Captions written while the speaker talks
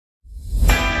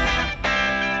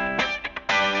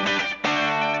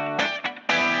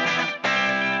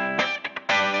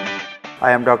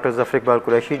I am Dr. Zafar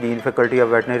Qureshi, Dean Faculty of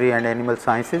Veterinary and Animal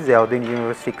Sciences, Ziauddin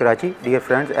University, Karachi. Dear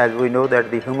friends, as we know that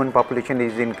the human population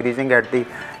is increasing at the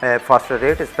faster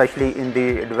rate, especially in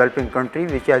the developing country,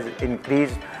 which has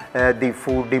increased the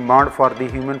food demand for the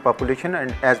human population,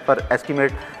 and as per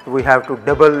estimate we have to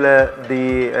double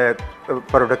the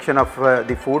production of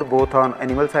the food both on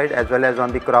animal side as well as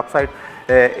on the crop side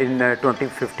in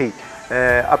 2050.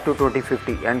 Up to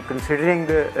 2050, and considering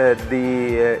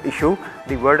the issue,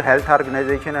 the World Health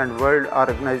Organization and World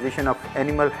Organization of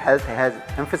Animal Health has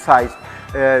emphasized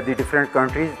the different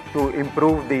countries to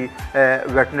improve the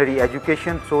veterinary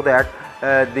education so that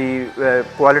the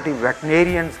quality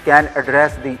veterinarians can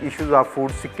address the issues of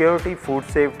food security, food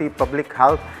safety, public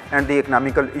health, and the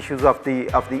economical issues of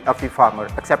the farmer.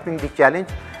 Accepting the challenge,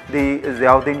 the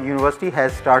Ziauddin University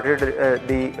has started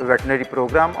the veterinary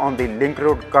program on the Link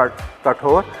Road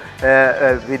Kathor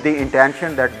with the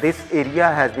intention that this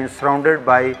area has been surrounded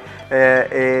by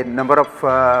a number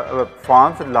of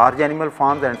farms, large animal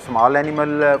farms and small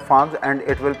animal farms, and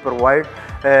it will provide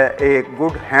a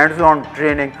good hands-on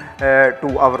training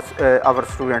to our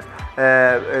students.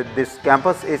 This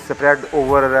campus is spread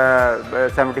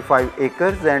over 75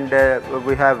 acres, and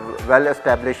we have well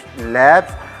established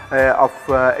labs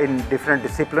in different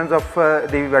disciplines of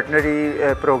the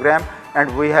veterinary program,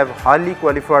 and we have highly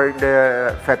qualified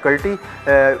faculty.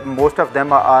 Most of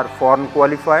them are foreign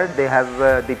qualified. They have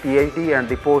the PhD and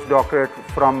the postdoctorate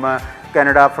from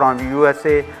Canada, from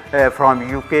USA, from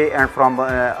UK, and from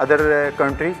other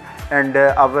countries. And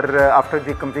after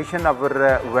the completion, our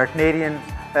veterinarians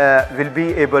will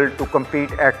be able to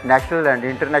compete at national and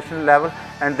international level,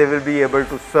 and they will be able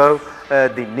to serve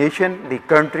the nation, the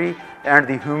country, and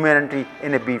the humanity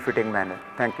in a befitting manner.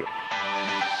 Thank you.